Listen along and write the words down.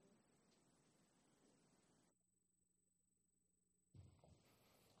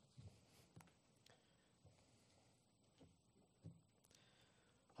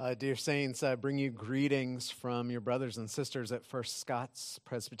Dear Saints, I bring you greetings from your brothers and sisters at First Scots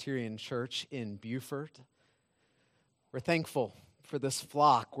Presbyterian Church in Beaufort. We're thankful for this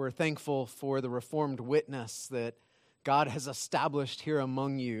flock. We're thankful for the Reformed witness that God has established here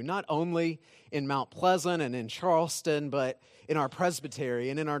among you, not only in Mount Pleasant and in Charleston, but in our presbytery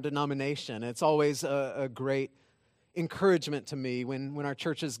and in our denomination. It's always a great encouragement to me when our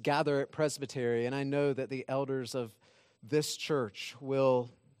churches gather at presbytery, and I know that the elders of this church will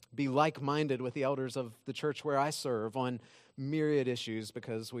be like-minded with the elders of the church where I serve on myriad issues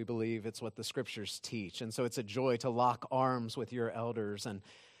because we believe it's what the Scriptures teach. And so it's a joy to lock arms with your elders and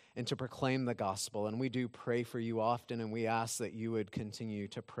to proclaim the gospel. And we do pray for you often, and we ask that you would continue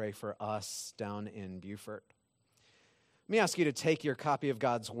to pray for us down in Beaufort. Let me ask you to take your copy of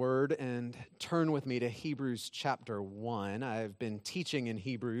God's Word and turn with me to Hebrews chapter 1. I've been teaching in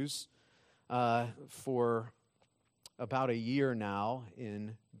Hebrews for about a year now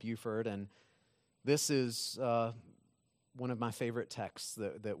in Beaufort, and this is one of my favorite texts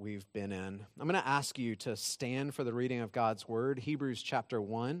that we've been in. I'm going to ask you to stand for the reading of God's Word, Hebrews chapter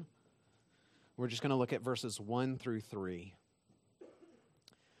 1. We're just going to look at verses 1 through 3.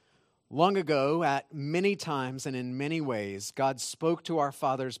 Long ago, at many times and in many ways, God spoke to our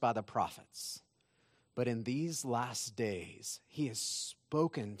fathers by the prophets. But in these last days, He has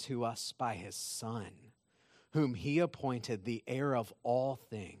spoken to us by His Son, whom He appointed the heir of all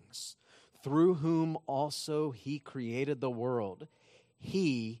things, through whom also He created the world.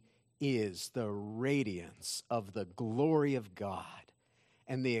 He is the radiance of the glory of God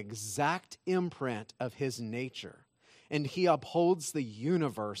and the exact imprint of His nature, and He upholds the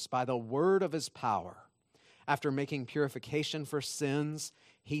universe by the word of His power. After making purification for sins,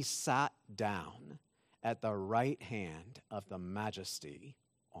 He sat down at the right hand of the Majesty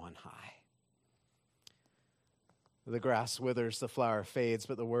on high. The grass withers, the flower fades,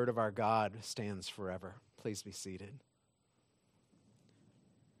 but the word of our God stands forever. Please be seated.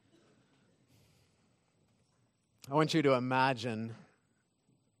 I want you to imagine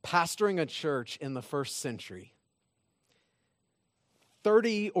pastoring a church in the first century,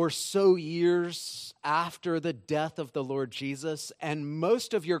 30 or so years after the death of the Lord Jesus, and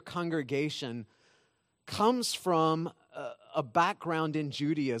most of your congregation comes from a background in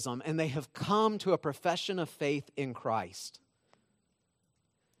Judaism, and they have come to a profession of faith in Christ.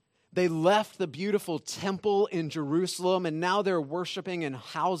 They left the beautiful temple in Jerusalem, and now they're worshiping in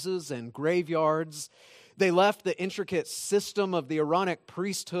houses and graveyards. They left the intricate system of the Aaronic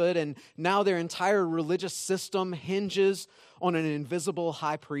priesthood, and now their entire religious system hinges on an invisible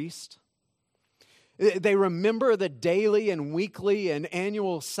high priest. They remember the daily and weekly and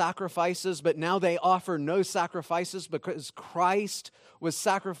annual sacrifices, but now they offer no sacrifices because Christ was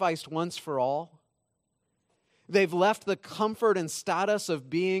sacrificed once for all. They've left the comfort and status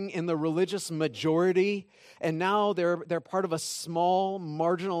of being in the religious majority, and now they're part of a small,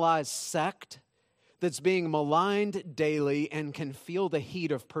 marginalized sect that's being maligned daily and can feel the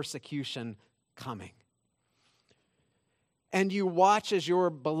heat of persecution coming. And you watch as your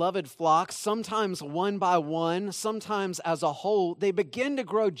beloved flock, sometimes one by one, sometimes as a whole, they begin to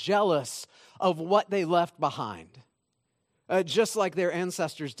grow jealous of what they left behind, just like their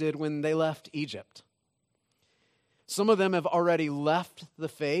ancestors did when they left Egypt. Some of them have already left the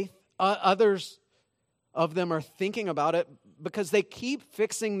faith. Others of them are thinking about it because they keep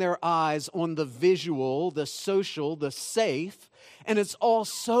fixing their eyes on the visual, the social, the safe, and it's all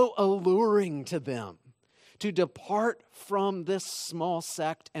so alluring to them to depart from this small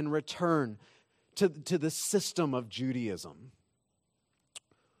sect and return to the system of Judaism.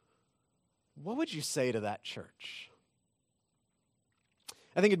 What would you say to that church?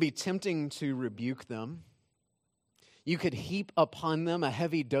 I think it'd be tempting to rebuke them. You could heap upon them a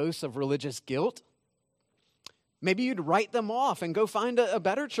heavy dose of religious guilt. Maybe you'd write them off and go find a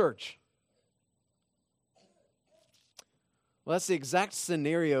better church. Well, that's the exact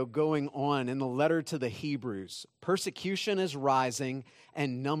scenario going on in the letter to the Hebrews. Persecution is rising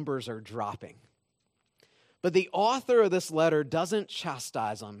and numbers are dropping. But the author of this letter doesn't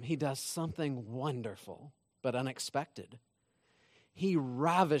chastise them. He does something wonderful but unexpected. He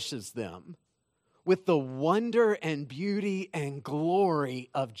ravishes them with the wonder and beauty and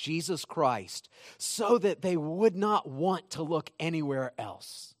glory of Jesus Christ so that they would not want to look anywhere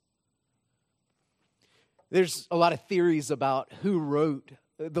else. There's a lot of theories about who wrote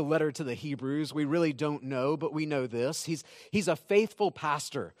the letter to the Hebrews. We really don't know, but we know this. He's a faithful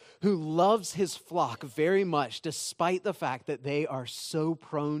pastor who loves his flock very much, despite the fact that they are so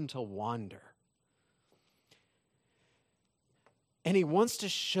prone to wander. And he wants to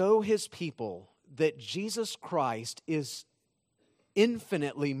show his people that Jesus Christ is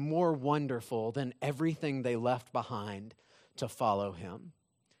infinitely more wonderful than everything they left behind to follow him.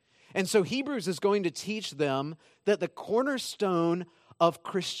 And so Hebrews is going to teach them that the cornerstone of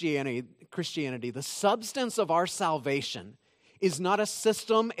Christianity, the substance of our salvation, is not a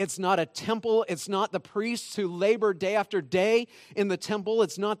system, it's not a temple, it's not the priests who labor day after day in the temple,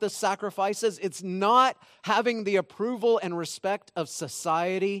 it's not the sacrifices, it's not having the approval and respect of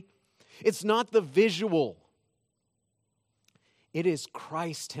society, it's not the visual. It is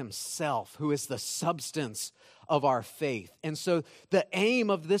Christ himself who is the substance of our faith. And so the aim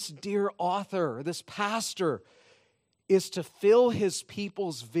of this dear author, this pastor, is to fill his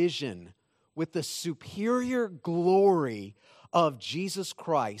people's vision with the superior glory of Jesus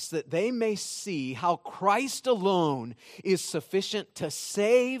Christ, that they may see how Christ alone is sufficient to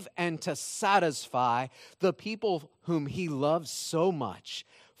save and to satisfy the people whom he loves so much,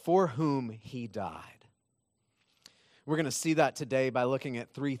 for whom he died. We're going to see that today by looking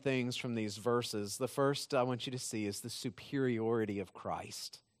at three things from these verses. The first I want you to see is the superiority of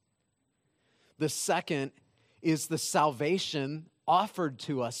Christ. The second is the salvation offered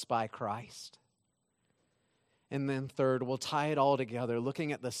to us by Christ. And then third, we'll tie it all together,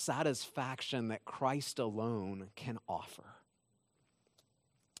 looking at the satisfaction that Christ alone can offer.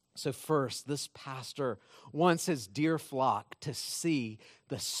 So first, this pastor wants his dear flock to see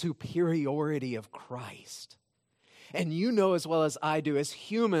the superiority of Christ. And you know as well as I do, as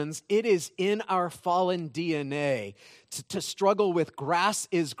humans, it is in our fallen DNA to struggle with grass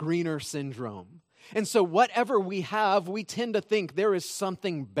is greener syndrome. And so whatever we have, we tend to think there is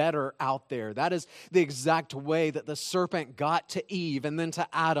something better out there. That is the exact way that the serpent got to Eve and then to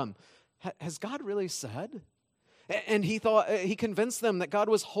Adam. Has God really said? And he convinced them that God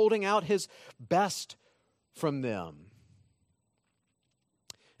was holding out his best from them.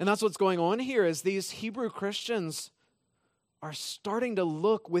 And that's what's going on here, is these Hebrew Christians are starting to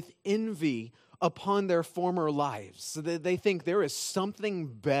look with envy upon their former lives. So that they think there is something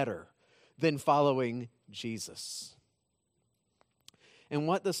better than following Jesus. And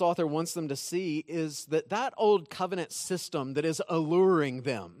what this author wants them to see is that old covenant system that is alluring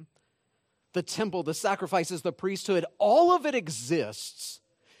them, the temple, the sacrifices, the priesthood, all of it exists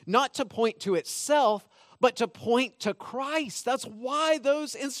not to point to itself, but to point to Christ. That's why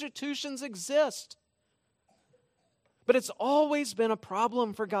those institutions exist. But it's always been a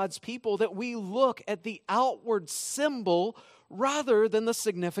problem for God's people that we look at the outward symbol rather than the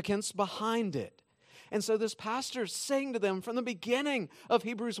significance behind it. And so this pastor is saying to them from the beginning of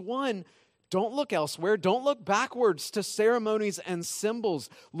Hebrews 1, don't look elsewhere. Don't look backwards to ceremonies and symbols.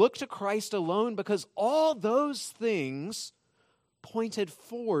 Look to Christ alone, because all those things pointed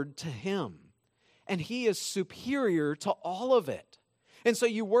forward to him. And he is superior to all of it. And so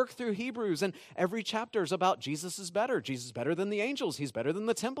you work through Hebrews, and every chapter is about Jesus is better. Jesus is better than the angels. He's better than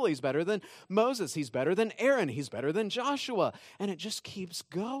the temple. He's better than Moses. He's better than Aaron. He's better than Joshua. And it just keeps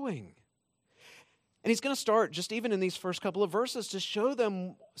going. And he's going to start, just even in these first couple of verses, to show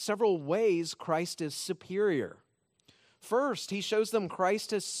them several ways Christ is superior. First, he shows them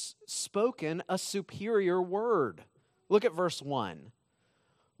Christ has spoken a superior word. Look at verse 1.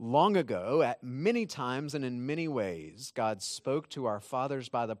 Long ago, at many times and in many ways, God spoke to our fathers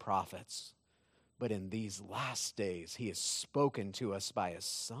by the prophets. But in these last days, he has spoken to us by his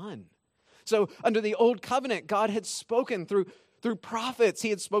Son. So under the old covenant, God had spoken through prophets.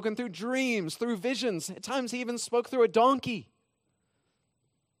 He had spoken through dreams, through visions. At times, he even spoke through a donkey.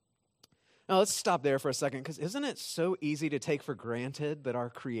 Now, let's stop there for a second, because isn't it so easy to take for granted that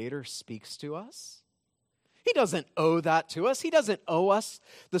our Creator speaks to us? He doesn't owe that to us. He doesn't owe us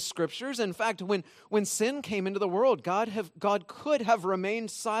the Scriptures. In fact, when sin came into the world, God could have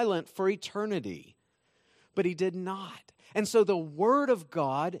remained silent for eternity, but he did not. And so the Word of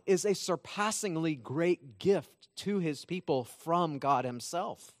God is a surpassingly great gift to his people from God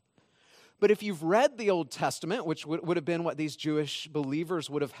himself. But if you've read the Old Testament, which would have been what these Jewish believers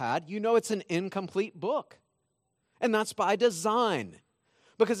would have had, you know it's an incomplete book. And that's by design.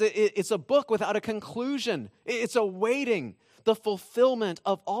 Because it's a book without a conclusion. It's awaiting the fulfillment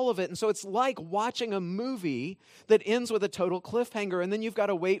of all of it. And so it's like watching a movie that ends with a total cliffhanger, and then you've got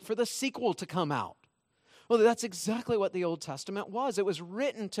to wait for the sequel to come out. Well, that's exactly what the Old Testament was. It was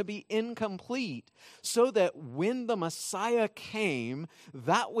written to be incomplete so that when the Messiah came,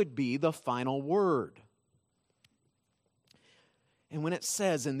 that would be the final word. And when it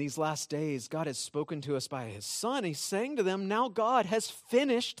says in these last days, God has spoken to us by his Son, he's saying to them, now God has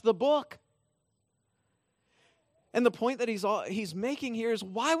finished the book. And the point that he's making here is,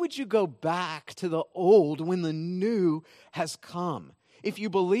 why would you go back to the old when the new has come? If you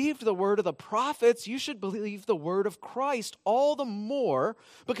believed the word of the prophets, you should believe the word of Christ all the more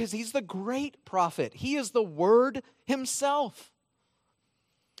because he's the great prophet. He is the word himself.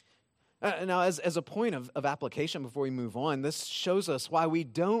 Now, as a point of application before we move on, this shows us why we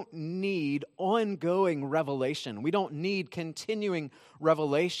don't need ongoing revelation. We don't need continuing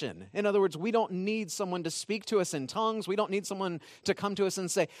revelation. In other words, we don't need someone to speak to us in tongues. We don't need someone to come to us and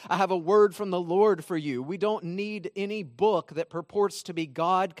say, I have a word from the Lord for you. We don't need any book that purports to be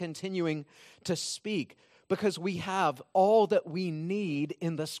God continuing to speak because we have all that we need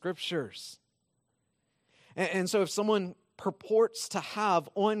in the Scriptures. And so if someone purports to have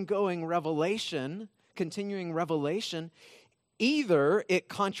ongoing revelation, continuing revelation, either it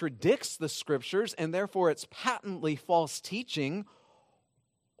contradicts the Scriptures and therefore it's patently false teaching,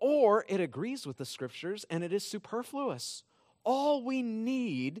 or it agrees with the Scriptures and it is superfluous. All we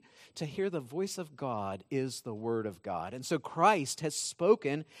need to hear the voice of God is the Word of God. And so Christ has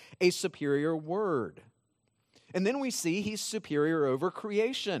spoken a superior word. And then we see he's superior over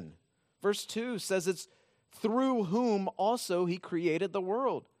creation. Verse 2 says it's through whom also he created the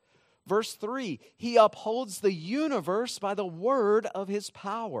world. Verse 3, he upholds the universe by the word of his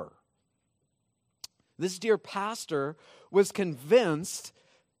power. This dear pastor was convinced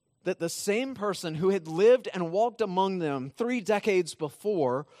that the same person who had lived and walked among them 3 decades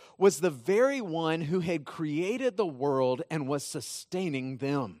before was the very one who had created the world and was sustaining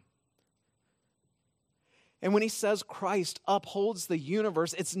them. And when he says Christ upholds the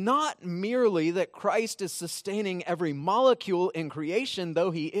universe, it's not merely that Christ is sustaining every molecule in creation,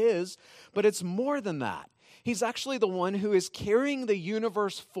 though he is, but it's more than that. He's actually the one who is carrying the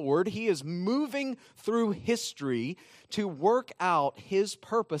universe forward. He is moving through history to work out his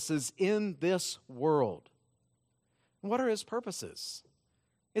purposes in this world. What are his purposes?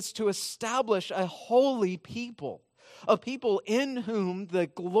 It's to establish a holy people. A people in whom the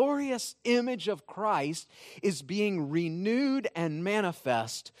glorious image of Christ is being renewed and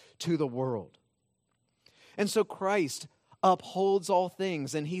manifest to the world. And so Christ upholds all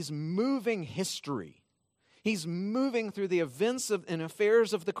things, and he's moving history. He's moving through the events and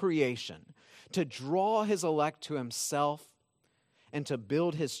affairs of the creation to draw his elect to himself and to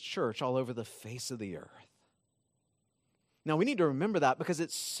build his church all over the face of the earth. Now, we need to remember that because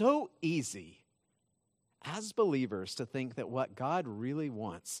it's so easy as believers to think that what God really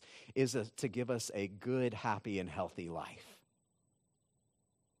wants is to give us a good, happy, and healthy life.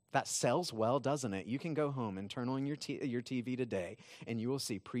 That sells well, doesn't it? You can go home and turn on your TV today, and you will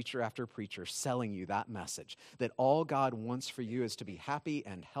see preacher after preacher selling you that message, that all God wants for you is to be happy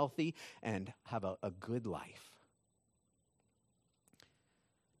and healthy and have a good life.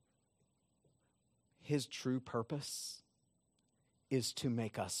 His true purpose is to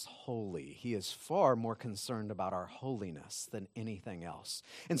make us holy. He is far more concerned about our holiness than anything else.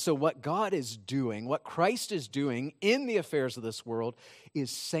 And so what God is doing, what Christ is doing in the affairs of this world is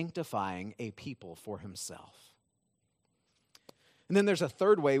sanctifying a people for himself. And then there's a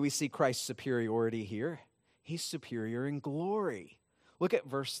third way we see Christ's superiority here. He's superior in glory. Look at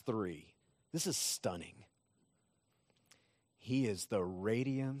verse 3. This is stunning. He is the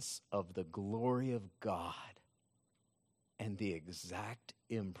radiance of the glory of God and the exact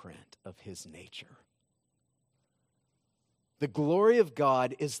imprint of his nature. The glory of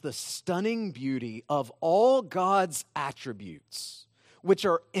God is the stunning beauty of all God's attributes, which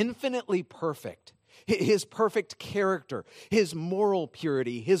are infinitely perfect. His perfect character, his moral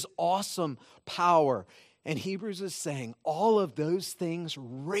purity, his awesome power. And Hebrews is saying all of those things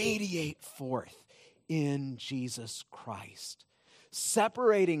radiate forth in Jesus Christ.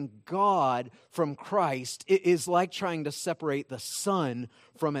 Separating God from Christ is like trying to separate the sun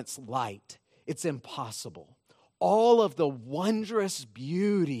from its light. It's impossible. All of the wondrous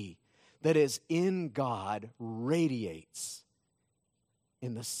beauty that is in God radiates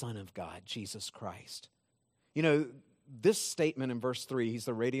in the Son of God, Jesus Christ. You know, this statement in verse 3, he's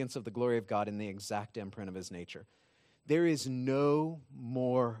the radiance of the glory of God in the exact imprint of his nature. There is no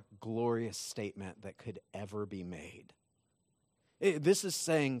more glorious statement that could ever be made. This is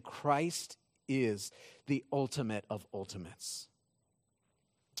saying Christ is the ultimate of ultimates.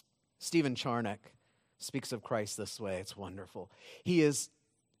 Stephen Charnock speaks of Christ this way. It's wonderful. He is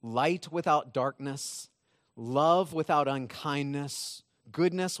light without darkness, love without unkindness,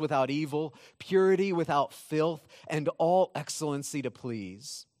 goodness without evil, purity without filth, and all excellency to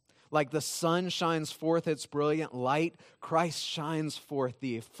please. Like the sun shines forth its brilliant light, Christ shines forth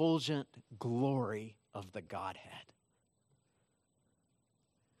the effulgent glory of the Godhead.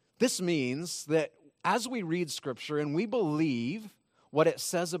 This means that as we read Scripture and we believe what it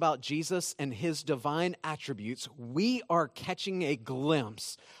says about Jesus and his divine attributes, we are catching a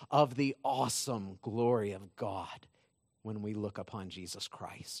glimpse of the awesome glory of God when we look upon Jesus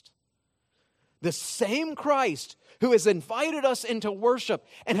Christ. The same Christ who has invited us into worship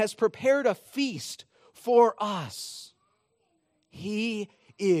and has prepared a feast for us. He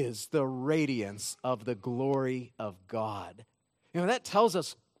is the radiance of the glory of God. That tells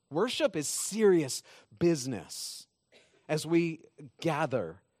us worship is serious business as we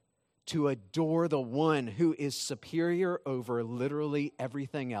gather to adore the one who is superior over literally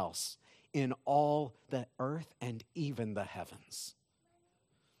everything else in all the earth and even the heavens.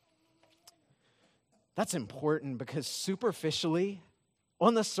 That's important because superficially,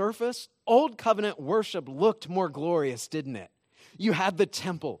 on the surface, Old Covenant worship looked more glorious, didn't it? You had the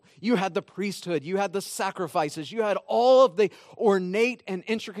temple, you had the priesthood, you had the sacrifices, you had all of the ornate and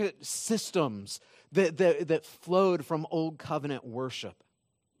intricate systems that flowed from Old Covenant worship.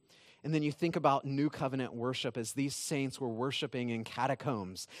 And then you think about New Covenant worship as these saints were worshiping in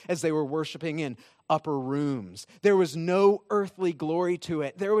catacombs, as they were worshiping in upper rooms. There was no earthly glory to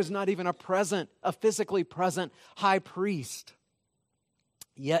it. There was not even a physically present high priest.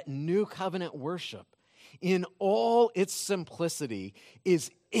 Yet New Covenant worship, in all its simplicity, is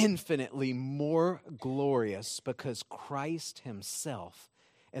infinitely more glorious because Christ himself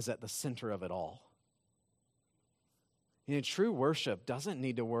is at the center of it all. True worship doesn't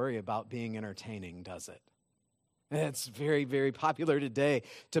need to worry about being entertaining, does it? It's very, very popular today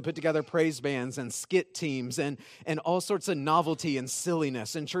to put together praise bands and skit teams and all sorts of novelty and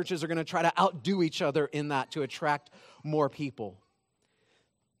silliness. And churches are going to try to outdo each other in that to attract more people.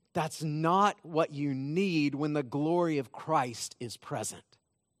 That's not what you need when the glory of Christ is present.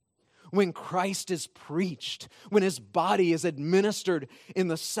 When Christ is preached, when his body is administered in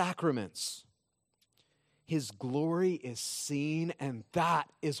the sacraments, his glory is seen, and that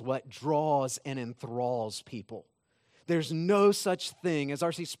is what draws and enthralls people. There's no such thing, as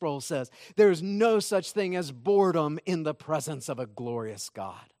R.C. Sproul says, there's no such thing as boredom in the presence of a glorious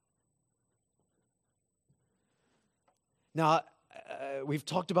God. Now, we've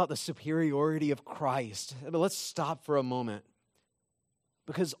talked about the superiority of Christ, but let's stop for a moment,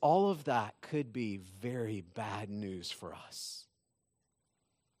 because all of that could be very bad news for us.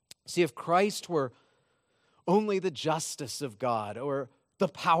 See, if Christ were only the justice of God or the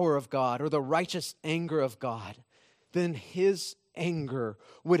power of God or the righteous anger of God, then his anger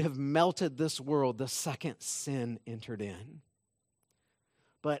would have melted this world the second sin entered in.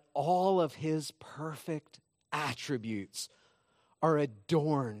 But all of his perfect attributes are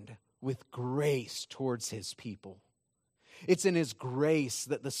adorned with grace towards his people. It's in his grace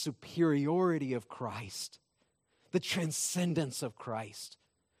that the superiority of Christ, the transcendence of Christ,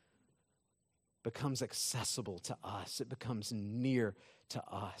 becomes accessible to us. It becomes near to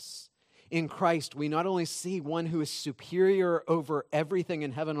us. In Christ, we not only see one who is superior over everything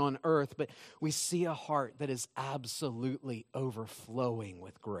in heaven and on earth, but we see a heart that is absolutely overflowing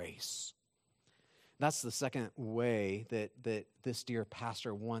with grace. That's the second way that this dear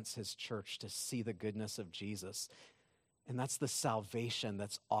pastor wants his church to see the goodness of Jesus. And that's the salvation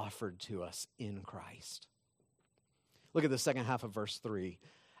that's offered to us in Christ. Look at the second half of verse 3.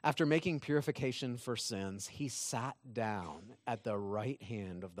 After making purification for sins, he sat down at the right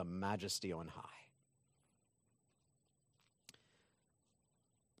hand of the Majesty on high.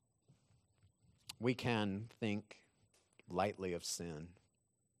 We can think lightly of sin.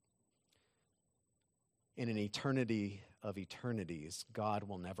 In an eternity of eternities, God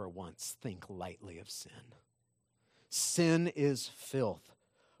will never once think lightly of sin. Sin is filth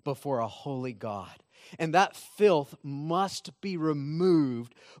before a holy God. And that filth must be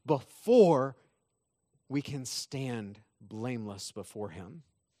removed before we can stand blameless before him.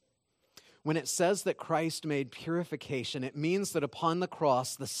 When it says that Christ made purification, it means that upon the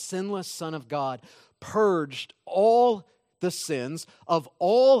cross, the sinless Son of God purged all the sins of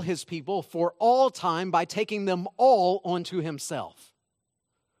all his people for all time by taking them all onto himself.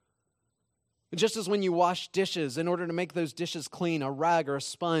 Just as when you wash dishes, in order to make those dishes clean, a rag or a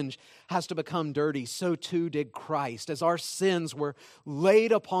sponge has to become dirty, so too did Christ, as our sins were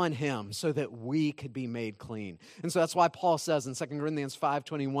laid upon him so that we could be made clean. And so that's why Paul says in 2 Corinthians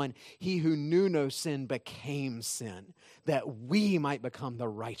 5:21, he who knew no sin became sin, that we might become the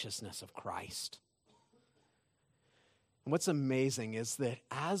righteousness of Christ. And what's amazing is that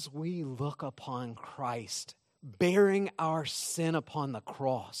as we look upon Christ bearing our sin upon the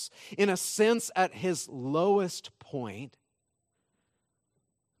cross, in a sense at his lowest point,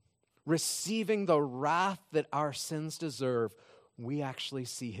 receiving the wrath that our sins deserve, we actually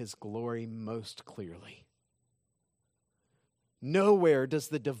see his glory most clearly. Nowhere does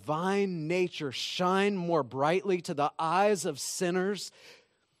the divine nature shine more brightly to the eyes of sinners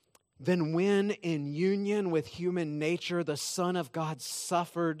than when, in union with human nature, the Son of God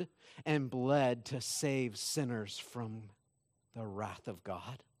suffered and bled to save sinners from the wrath of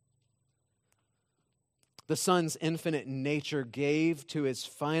God. The Son's infinite nature gave to his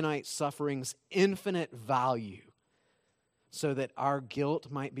finite sufferings infinite value so that our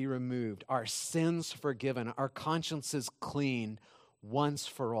guilt might be removed, our sins forgiven, our consciences clean once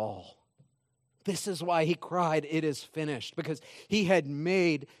for all. This is why he cried, "It is finished," because he had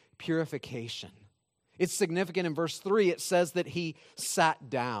made purification. It's significant in verse 3, it says that he sat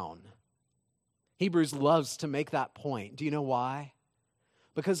down. Hebrews loves to make that point. Do you know why?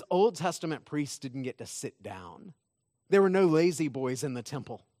 Because Old Testament priests didn't get to sit down. There were no lazy boys in the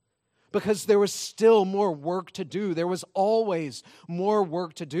temple. Because there was still more work to do. There was always more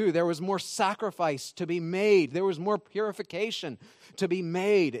work to do. There was more sacrifice to be made. There was more purification to be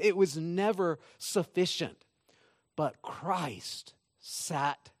made. It was never sufficient. But Christ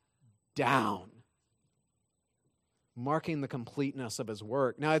sat down, marking the completeness of his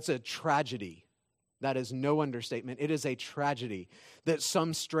work. Now, it's a tragedy. That is no understatement. It is a tragedy that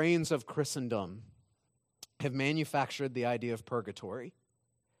some strains of Christendom have manufactured the idea of purgatory.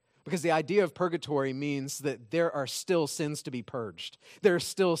 Because the idea of purgatory means that there are still sins to be purged. There are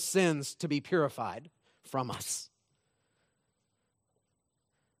still sins to be purified from us.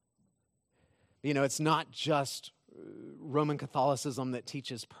 You know, it's not just Roman Catholicism that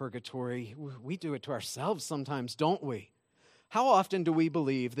teaches purgatory. We do it to ourselves sometimes, don't we? How often do we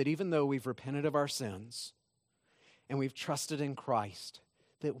believe that even though we've repented of our sins and we've trusted in Christ,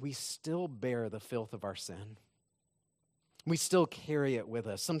 that we still bear the filth of our sin? We still carry it with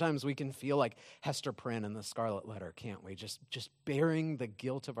us. Sometimes we can feel like Hester Prynne in the Scarlet Letter, can't we? Just bearing the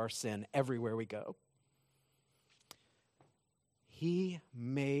guilt of our sin everywhere we go. He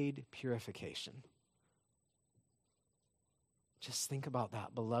made purification. Just think about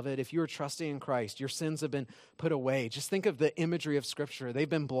that, beloved. If you are trusting in Christ, your sins have been put away. Just think of the imagery of Scripture. They've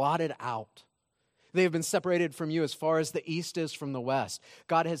been blotted out. They have been separated from you as far as the east is from the west.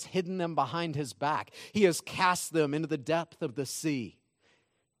 God has hidden them behind his back. He has cast them into the depth of the sea.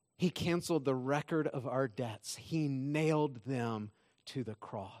 He canceled the record of our debts. He nailed them to the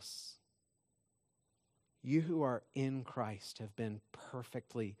cross. You who are in Christ have been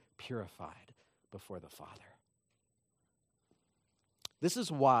perfectly purified before the Father. This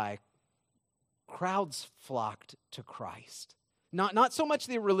is why crowds flocked to Christ. Not so much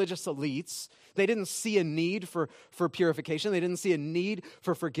the religious elites. They didn't see a need for purification. They didn't see a need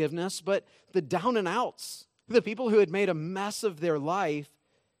for forgiveness. But the down and outs, the people who had made a mess of their life,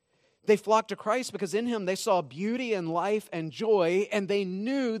 they flocked to Christ because in him they saw beauty and life and joy, and they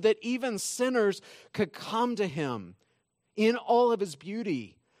knew that even sinners could come to him in all of his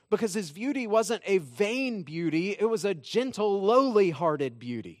beauty. Because his beauty wasn't a vain beauty, it was a gentle, lowly-hearted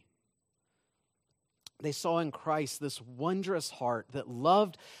beauty. They saw in Christ this wondrous heart that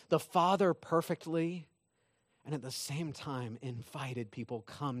loved the Father perfectly and at the same time invited people,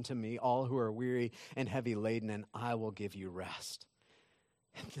 "Come to me, all who are weary and heavy laden, and I will give you rest."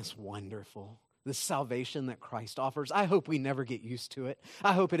 Isn't this wonderful? This salvation that Christ offers. I hope we never get used to it.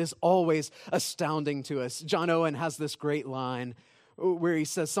 I hope it is always astounding to us. John Owen has this great line where he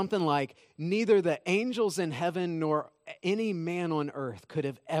says something like, "Neither the angels in heaven nor any man on earth could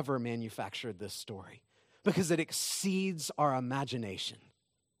have ever manufactured this story, because it exceeds our imagination."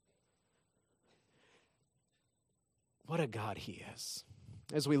 What a God he is.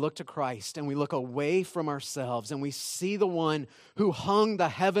 As we look to Christ and we look away from ourselves and we see the one who hung the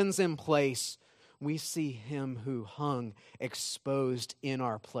heavens in place, we see him who hung exposed in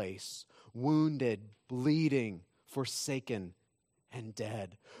our place, wounded, bleeding, forsaken, and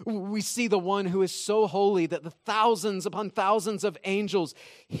dead. We see the one who is so holy that the thousands upon thousands of angels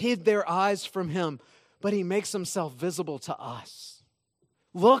hid their eyes from him, but he makes himself visible to us.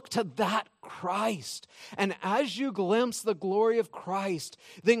 Look to that Christ. And as you glimpse the glory of Christ,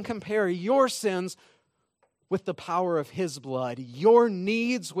 then compare your sins with the power of his blood, your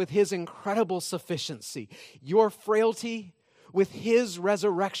needs with his incredible sufficiency, your frailty with his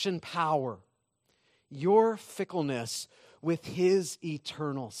resurrection power, your fickleness with his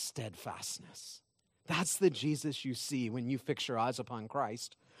eternal steadfastness. That's the Jesus you see when you fix your eyes upon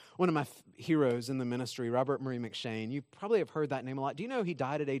Christ. One of my heroes in the ministry, Robert Murray M'Cheyne, you probably have heard that name a lot. Do you know he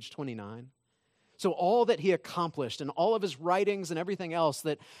died at age 29? So all that he accomplished and all of his writings and everything else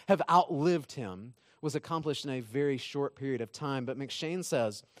that have outlived him was accomplished in a very short period of time. But M'Cheyne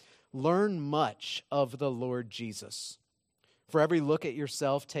says, "Learn much of the Lord Jesus, For every look at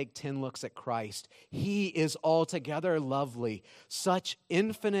yourself, take 10 looks at Christ. He is altogether lovely, such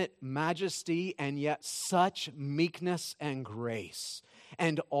infinite majesty and yet such meekness and grace,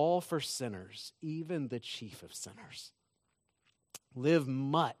 and all for sinners, even the chief of sinners. Live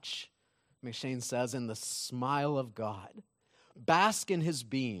much, McShane says, in the smile of God. Bask in his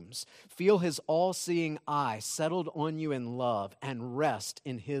beams, feel his all-seeing eye settled on you in love, and rest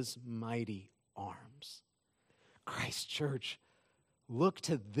in his mighty arms. Christ Church, look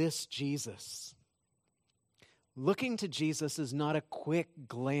to this Jesus. Looking to Jesus is not a quick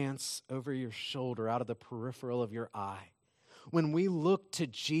glance over your shoulder out of the peripheral of your eye. When we look to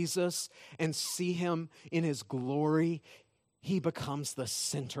Jesus and see him in his glory, he becomes the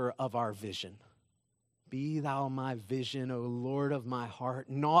center of our vision. Be thou my vision, O Lord of my heart.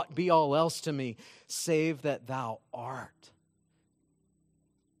 Naught be all else to me, save that thou art.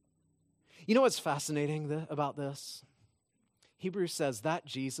 You know what's fascinating about this? Hebrews says that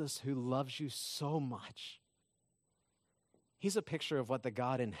Jesus who loves you so much, he's a picture of what the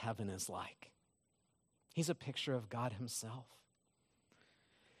God in heaven is like. He's a picture of God himself.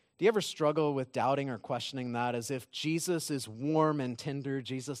 Do you ever struggle with doubting or questioning that, as if Jesus is warm and tender,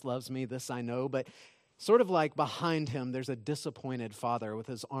 Jesus loves me, this I know, but sort of like behind him there's a disappointed father with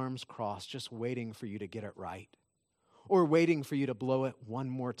his arms crossed, just waiting for you to get it right, or waiting for you to blow it one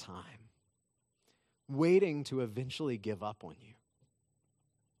more time, waiting to eventually give up on you.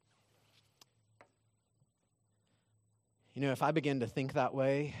 You know, if I begin to think that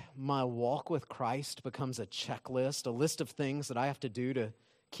way, my walk with Christ becomes a checklist, a list of things that I have to do to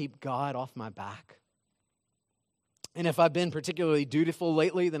keep God off my back. And if I've been particularly dutiful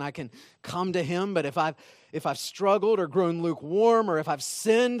lately, then I can come to him. But if I've struggled or grown lukewarm, or if I've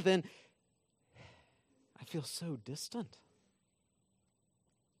sinned, then I feel so distant.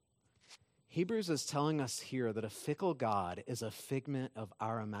 Hebrews is telling us here that a fickle God is a figment of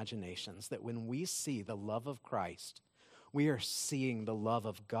our imaginations, that when we see the love of Christ, we are seeing the love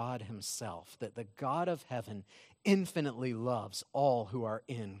of God himself, that the God of heaven infinitely loves all who are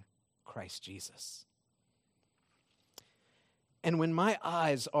in Christ Jesus. And when my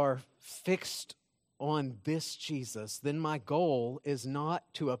eyes are fixed on this Jesus, then my goal is not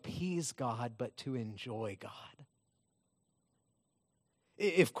to appease God, but to enjoy God.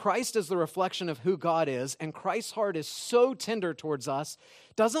 If Christ is the reflection of who God is, and Christ's heart is so tender towards us,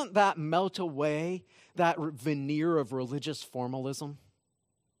 doesn't that melt away that veneer of religious formalism?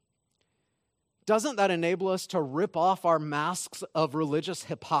 Doesn't that enable us to rip off our masks of religious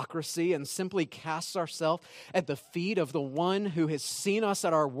hypocrisy and simply cast ourselves at the feet of the one who has seen us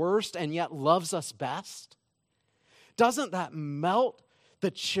at our worst and yet loves us best? Doesn't that melt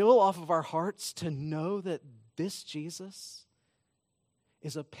the chill off of our hearts to know that this Jesus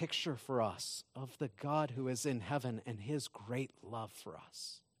is a picture for us of the God who is in heaven and his great love for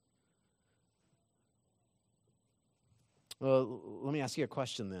us? Well, let me ask you a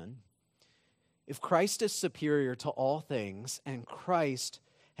question then. If Christ is superior to all things, and Christ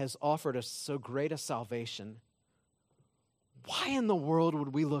has offered us so great a salvation, why in the world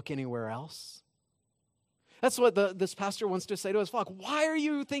would we look anywhere else? That's what this pastor wants to say to his flock. Why are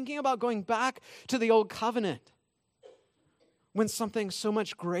you thinking about going back to the old covenant when something so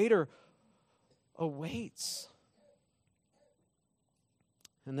much greater awaits?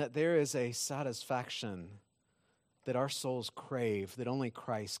 And that there is a satisfaction that our souls crave that only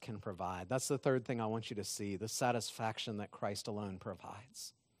Christ can provide. That's the third thing I want you to see, the satisfaction that Christ alone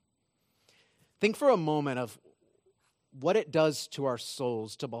provides. Think for a moment of what it does to our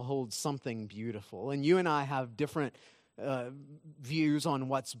souls to behold something beautiful. And you and I have different views on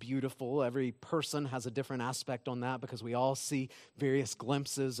what's beautiful. Every person has a different aspect on that because we all see various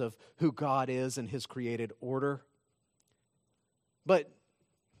glimpses of who God is and his created order. But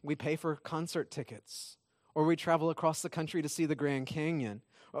we pay for concert tickets, or we travel across the country to see the Grand Canyon,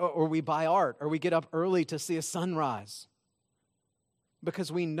 or we buy art, or we get up early to see a sunrise,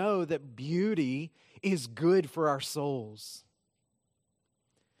 because we know that beauty is good for our souls.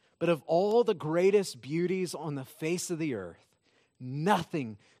 But of all the greatest beauties on the face of the earth,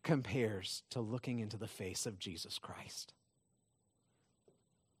 nothing compares to looking into the face of Jesus Christ.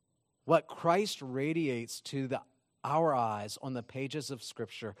 What Christ radiates to our eyes on the pages of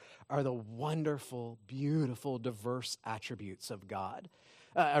Scripture are the wonderful, beautiful, diverse attributes of God.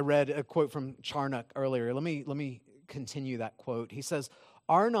 I read a quote from Charnock earlier. Let me continue that quote. He says,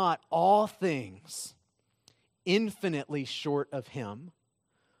 "Are not all things infinitely short of him?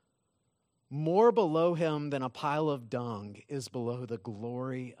 More below him than a pile of dung is below the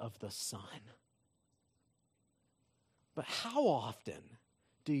glory of the sun." But how often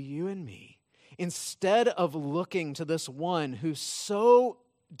do you and me instead of looking to this one who so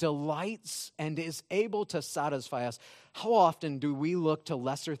delights and is able to satisfy us, how often do we look to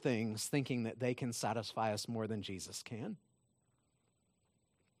lesser things thinking that they can satisfy us more than Jesus can?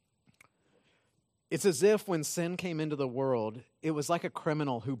 It's as if when sin came into the world, it was like a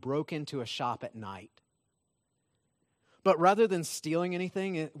criminal who broke into a shop at night. But rather than stealing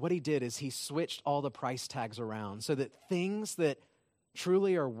anything, what he did is he switched all the price tags around so that things that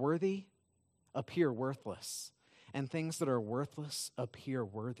truly are worthy appear worthless, and things that are worthless appear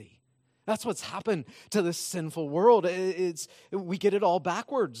worthy. That's what's happened to this sinful world. We get it all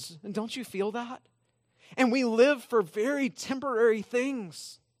backwards. And don't you feel that? And we live for very temporary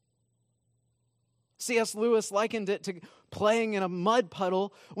things. C.S. Lewis likened it to playing in a mud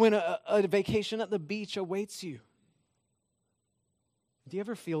puddle when a vacation at the beach awaits you. Do you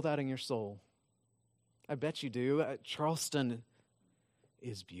ever feel that in your soul? I bet you do. Charleston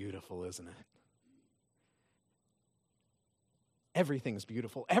is beautiful, isn't it? Everything's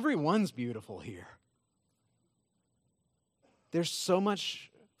beautiful. Everyone's beautiful here. There's so much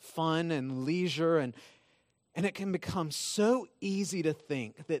fun and leisure, and it can become so easy to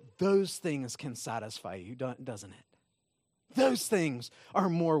think that those things can satisfy you, doesn't it? Those things are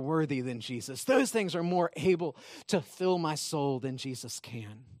more worthy than Jesus. Those things are more able to fill my soul than Jesus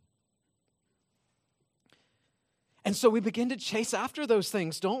can. And so we begin to chase after those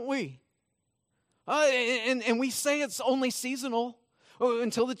things, don't we? And we say it's only seasonal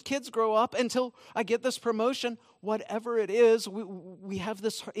until the kids grow up, until I get this promotion. Whatever it is, we have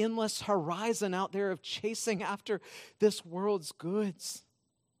this endless horizon out there of chasing after this world's goods.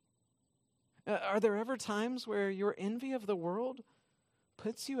 Are there ever times where your envy of the world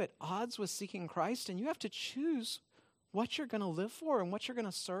puts you at odds with seeking Christ and you have to choose what you're going to live for and what you're going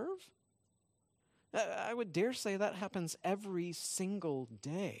to serve? I would dare say that happens every single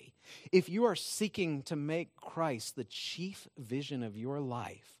day. If you are seeking to make Christ the chief vision of your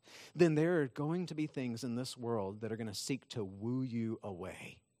life, then there are going to be things in this world that are going to seek to woo you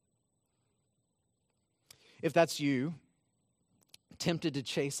away. If that's you, tempted to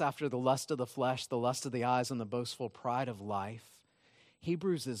chase after the lust of the flesh, the lust of the eyes, and the boastful pride of life,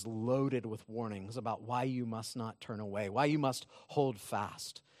 Hebrews is loaded with warnings about why you must not turn away, why you must hold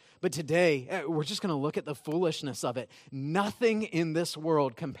fast. But today, we're just going to look at the foolishness of it. Nothing in this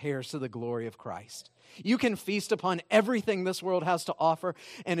world compares to the glory of Christ. You can feast upon everything this world has to offer,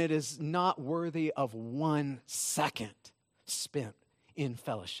 and it is not worthy of 1 second spent in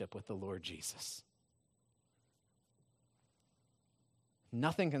fellowship with the Lord Jesus.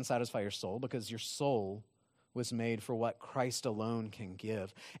 Nothing can satisfy your soul because your soul was made for what Christ alone can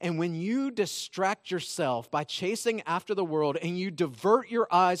give. And when you distract yourself by chasing after the world and you divert your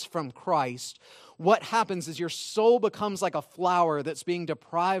eyes from Christ, what happens is your soul becomes like a flower that's being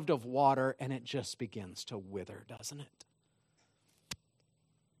deprived of water and it just begins to wither, doesn't it?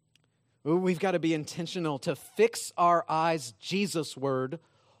 We've got to be intentional to fix our eyes Jesus' word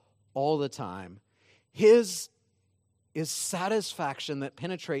all the time. His is satisfaction that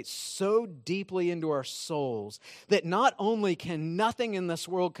penetrates so deeply into our souls that not only can nothing in this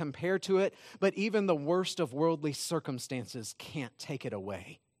world compare to it, but even the worst of worldly circumstances can't take it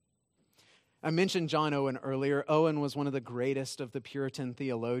away. I mentioned John Owen earlier. Owen was one of the greatest of the Puritan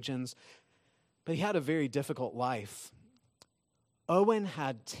theologians, but he had a very difficult life. Owen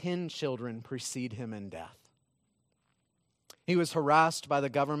had 10 children precede him in death. He was harassed by the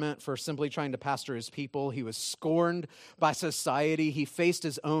government for simply trying to pastor his people. He was scorned by society. He faced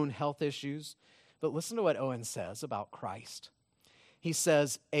his own health issues. But listen to what Owen says about Christ. He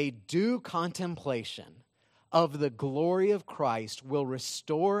says, "A due contemplation of the glory of Christ will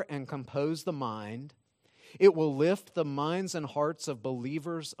restore and compose the mind. It will lift the minds and hearts of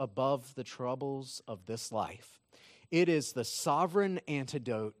believers above the troubles of this life. It is the sovereign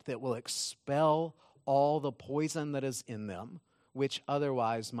antidote that will expel all the poison that is in them, which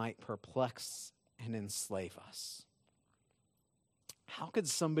otherwise might perplex and enslave us." How could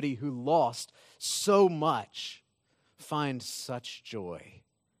somebody who lost so much find such joy?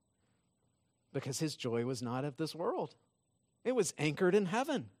 Because his joy was not of this world. It was anchored in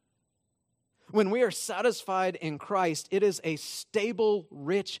heaven. When we are satisfied in Christ, it is a stable,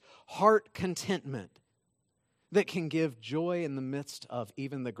 rich heart contentment that can give joy in the midst of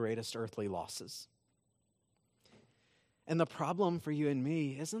even the greatest earthly losses. And the problem for you and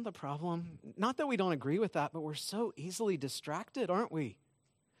me isn't the problem, not that we don't agree with that, but we're so easily distracted, aren't we?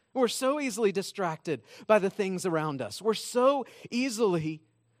 We're so easily distracted by the things around us. We're so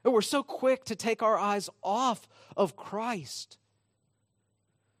quick to take our eyes off of Christ.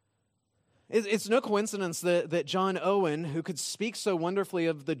 It's no coincidence that John Owen, who could speak so wonderfully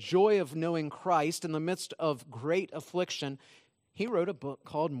of the joy of knowing Christ in the midst of great affliction, he wrote a book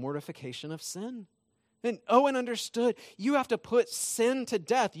called Mortification of Sin. And Owen understood, you have to put sin to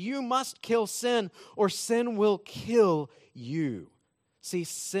death. You must kill sin, or sin will kill you. See,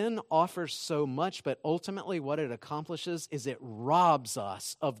 sin offers so much, but ultimately what it accomplishes is it robs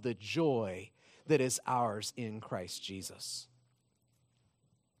us of the joy that is ours in Christ Jesus.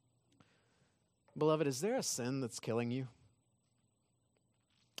 Beloved, is there a sin that's killing you?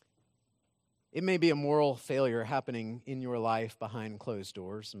 It may be a moral failure happening in your life behind closed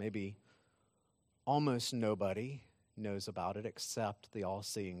doors. Maybe almost nobody knows about it except the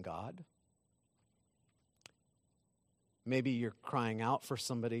all-seeing God. Maybe you're crying out for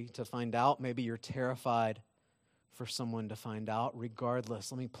somebody to find out. Maybe you're terrified for someone to find out. Regardless,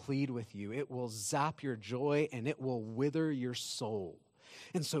 let me plead with you. It will zap your joy and it will wither your soul.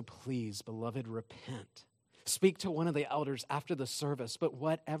 And so please, beloved, repent. Speak to one of the elders after the service, but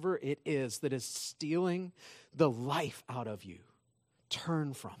whatever it is that is stealing the life out of you,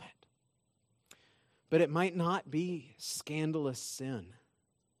 turn from it. But it might not be scandalous sin.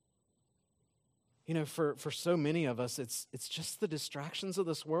 You know, for so many of us, it's just the distractions of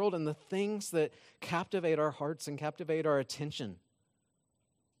this world and the things that captivate our hearts and captivate our attention.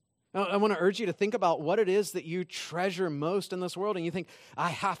 Now, I want to urge you to think about what it is that you treasure most in this world, and you think, I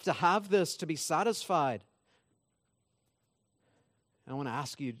have to have this to be satisfied. I want to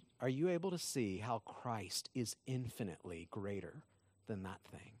ask you, are you able to see how Christ is infinitely greater than that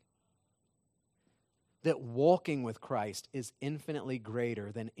thing? That walking with Christ is infinitely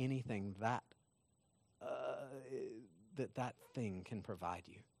greater than anything that thing can provide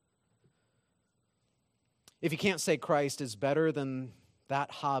you. If you can't say Christ is better than that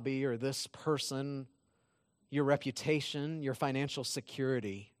hobby or this person, your reputation, your financial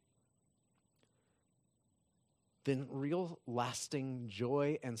security, then real lasting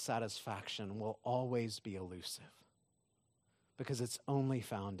joy and satisfaction will always be elusive because it's only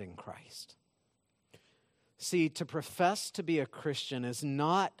found in Christ. See, to profess to be a Christian is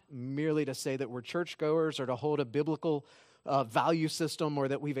not merely to say that we're churchgoers or to hold a biblical value system or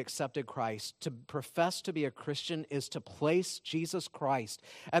that we've accepted Christ. To profess to be a Christian is to place Jesus Christ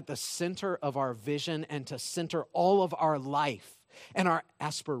at the center of our vision and to center all of our life and our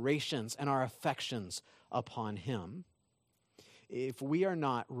aspirations and our affections upon Him. If we are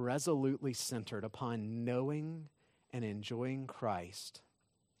not resolutely centered upon knowing and enjoying Christ,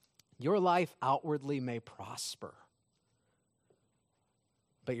 your life outwardly may prosper,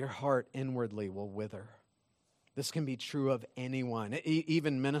 but your heart inwardly will wither. This can be true of anyone,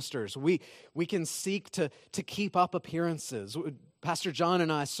 even ministers. We can seek to keep up appearances. Pastor John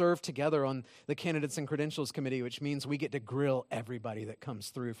and I serve together on the Candidates and Credentials Committee, which means we get to grill everybody that comes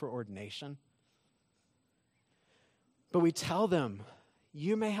through for ordination. But we tell them,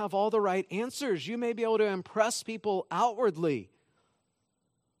 you may have all the right answers. You may be able to impress people outwardly.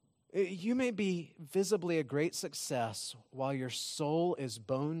 You may be visibly a great success while your soul is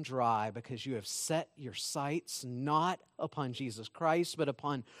bone dry because you have set your sights not upon Jesus Christ, but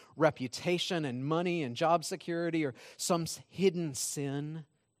upon reputation and money and job security or some hidden sin.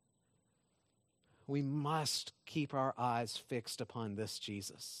 We must keep our eyes fixed upon this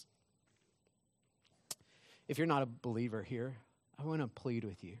Jesus. If you're not a believer here, I want to plead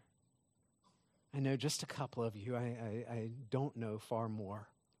with you. I know just a couple of you. I don't know far more.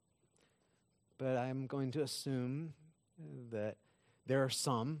 But I'm going to assume that there are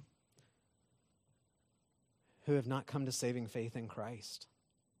some who have not come to saving faith in Christ.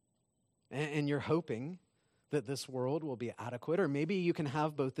 And you're hoping that this world will be adequate, or maybe you can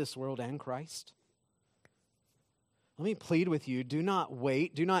have both this world and Christ. Let me plead with you, do not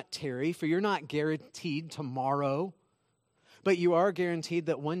wait, do not tarry, for you're not guaranteed tomorrow, but you are guaranteed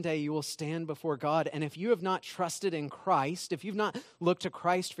that one day you will stand before God. And if you have not trusted in Christ, if you've not looked to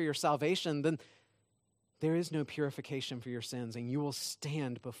Christ for your salvation, then there is no purification for your sins, and you will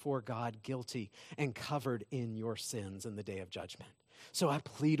stand before God guilty and covered in your sins in the day of judgment. So I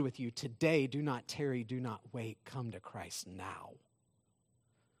plead with you today, do not tarry, do not wait, come to Christ now.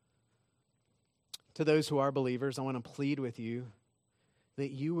 To those who are believers, I want to plead with you that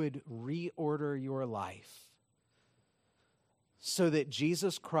you would reorder your life so that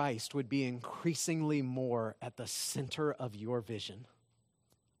Jesus Christ would be increasingly more at the center of your vision.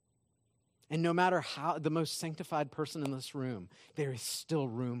 And no matter how the most sanctified person in this room, there is still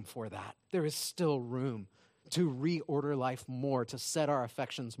room for that. There is still room to reorder life more, to set our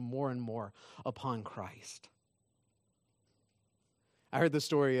affections more and more upon Christ. I heard the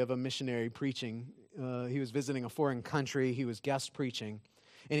story of a missionary preaching. He was visiting a foreign country. He was guest preaching.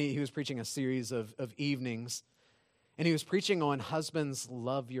 And he was preaching a series of evenings. And he was preaching on husbands,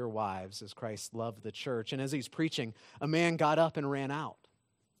 love your wives as Christ loved the church. And as he's preaching, a man got up and ran out.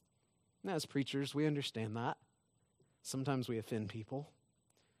 And as preachers, we understand that. Sometimes we offend people.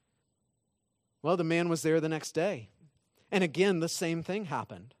 Well, the man was there the next day. And again, the same thing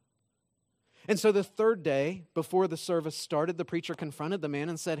happened. And so the third day, before the service started, the preacher confronted the man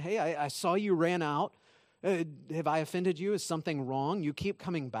and said, hey, I saw you ran out. Have I offended you? Is something wrong? You keep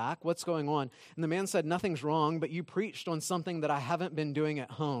coming back. What's going on? And the man said, nothing's wrong, but you preached on something that I haven't been doing at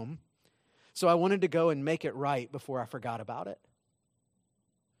home. So I wanted to go and make it right before I forgot about it.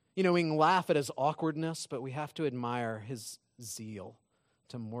 You know, we can laugh at his awkwardness, but we have to admire his zeal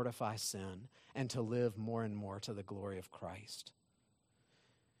to mortify sin and to live more and more to the glory of Christ.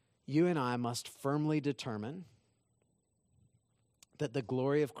 You and I must firmly determine that the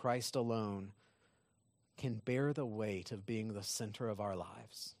glory of Christ alone can bear the weight of being the center of our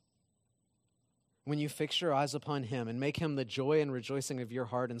lives. When you fix your eyes upon him and make him the joy and rejoicing of your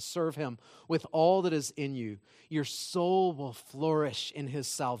heart and serve him with all that is in you, your soul will flourish in his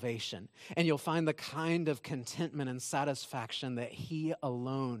salvation, and you'll find the kind of contentment and satisfaction that he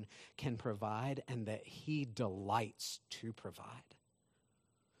alone can provide and that he delights to provide.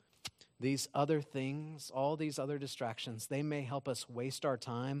 These other things, all these other distractions, they may help us waste our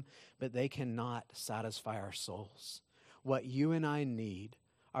time, but they cannot satisfy our souls. What you and I need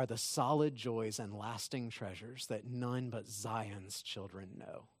are the solid joys and lasting treasures that none but Zion's children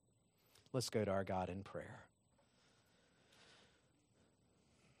know. Let's go to our God in prayer.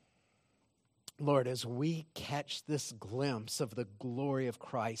 Lord, as we catch this glimpse of the glory of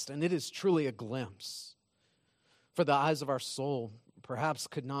Christ, and it is truly a glimpse, for the eyes of our soul perhaps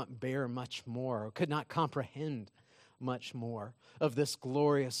could not bear much more, or could not comprehend much more of this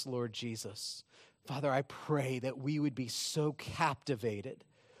glorious Lord Jesus. Father, I pray that we would be so captivated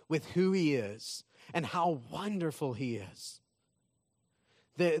with who he is and how wonderful he is,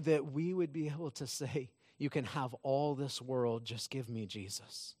 that we would be able to say, you can have all this world, just give me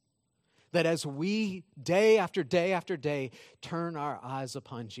Jesus. That as we, day after day after day, turn our eyes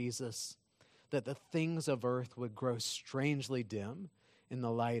upon Jesus, that the things of earth would grow strangely dim in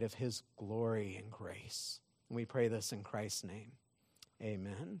the light of his glory and grace. And we pray this in Christ's name.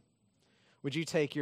 Amen. Would you take your